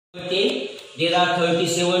10. There are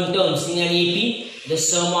 37 terms in an AP. The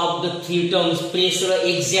sum of the three terms placed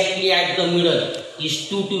exactly at the middle is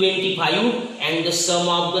 225 and the sum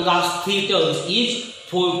of the last three terms is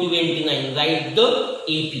 429. Write the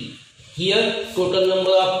AP. Here total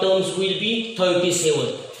number of terms will be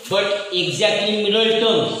 37. But exactly middle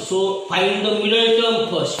term. So find the middle term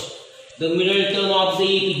first. The middle term of the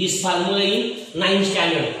AP, this formula in 9th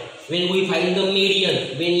standard. When we find the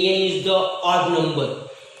median, when n is the odd number.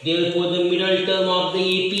 Therefore, the middle term of the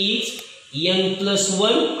AP is n plus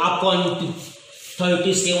 1 upon 2.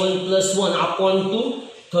 37 plus 1 upon 2,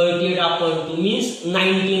 38 upon 2 means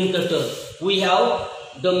 19th term. We have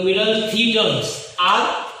the middle three terms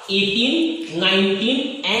are 18,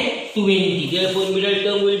 19 and 20. Therefore, middle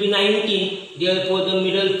term will be 19. Therefore, the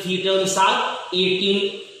middle three terms are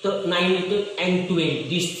 18, 19 and 20.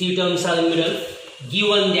 These three terms are middle.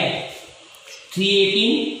 Given that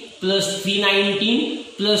 318 plus 319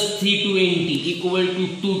 plus 320 equal to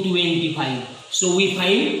 225. So we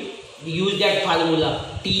use that formula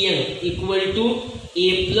Tn equal to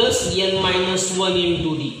A plus n minus 1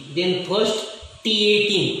 into D. Then first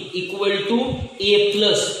T18 equal to A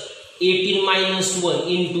plus 18 minus 1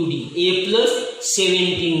 into D. A plus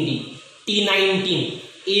 17D. T19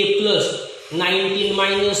 A plus 19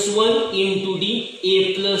 minus 1 into D.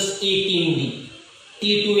 A plus 18D.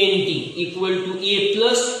 T20 equal to A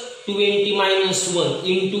plus 20 minus 1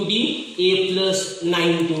 into D, A plus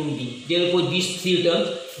 19D. Therefore, these three terms,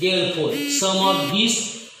 therefore, sum of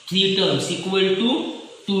these three terms equal to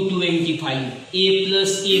 225. A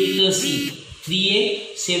plus A,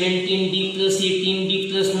 3A, 17D plus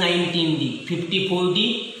 18D plus 19D,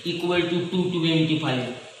 54D equal to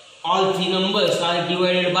 225. All three numbers are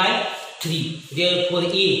divided by 3. Therefore,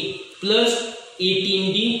 A plus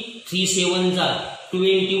 18D, 3 7s are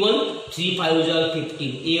 21, 3 5s are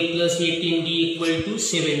 15. A plus 18D equal to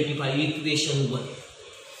 75. Equation 1.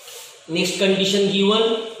 Next condition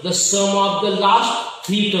given, the sum of the last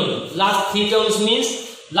three terms. Last three terms means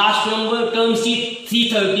last number terms is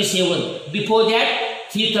 337. Before that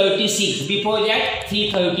 336. Before that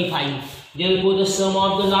 335. Therefore, the sum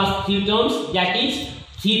of the last three terms, that is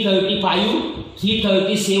 335,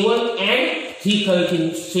 337 and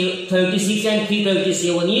 336 and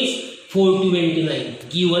 337 is 429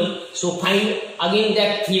 given. So find again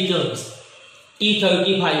that three terms.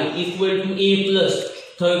 T35 equal to A plus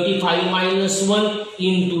 35 minus 1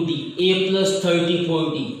 into D. A plus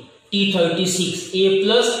 34D. T36 A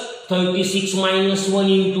plus 36 minus 1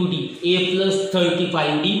 into D. A plus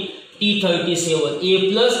 35D. T37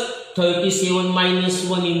 A plus 37 minus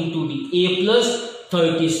 1 into D. A plus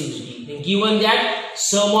 36D. Then given that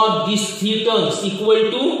sum of these three terms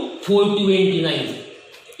equal to 429.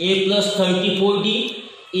 A plus 34D,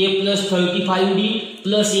 A plus 35D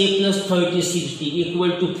plus A plus 36D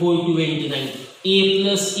equal to 429. A,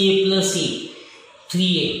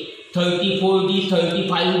 3A, 34D,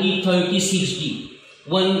 35D, 36D,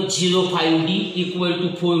 105D equal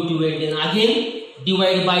to 420. And again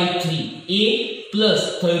divide by 3. A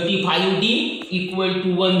plus 35D equal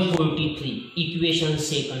to 143. Equation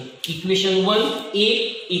second. Equation 1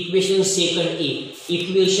 A, equation second A.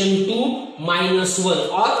 Equation 2 minus 1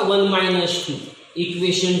 or 1 minus 2.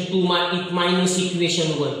 Equation 2 minus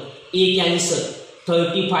equation 1. A cancel.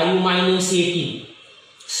 35 minus 18.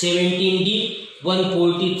 17D.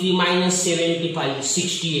 143 minus 75.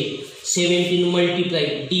 68. 17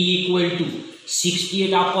 multiplied. D equal to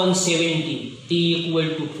 68 upon 17. D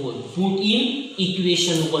equal to 4. Put in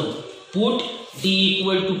equation 1. Put D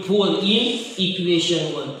equal to 4 in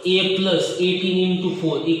equation 1. A plus 18 into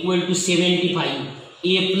 4 equal to 75.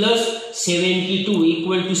 A plus 72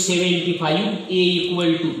 equal to 75. A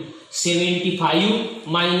equal to 75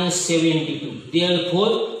 minus 72.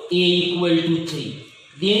 Therefore, A equal to 3.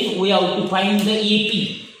 Then we have to find the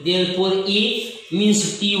AP. Therefore, A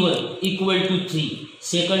means T1 equal to 3.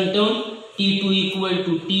 Second term, T2 equal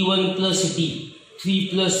to T1 plus D. 3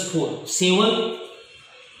 plus 4. 7.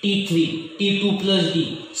 T3, T2 plus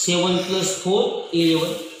D, 7 plus 4,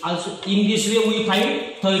 11. Also, in this way we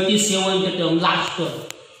find 37th term, last term.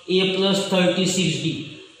 A plus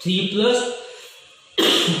 36D, 3 plus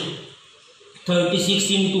 36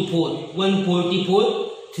 into 4,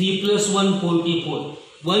 144, 3 plus 144,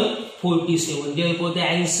 147. Therefore, the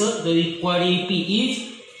answer, the required AP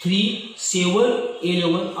is 3, 7,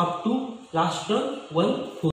 11 up to last term 1, 4.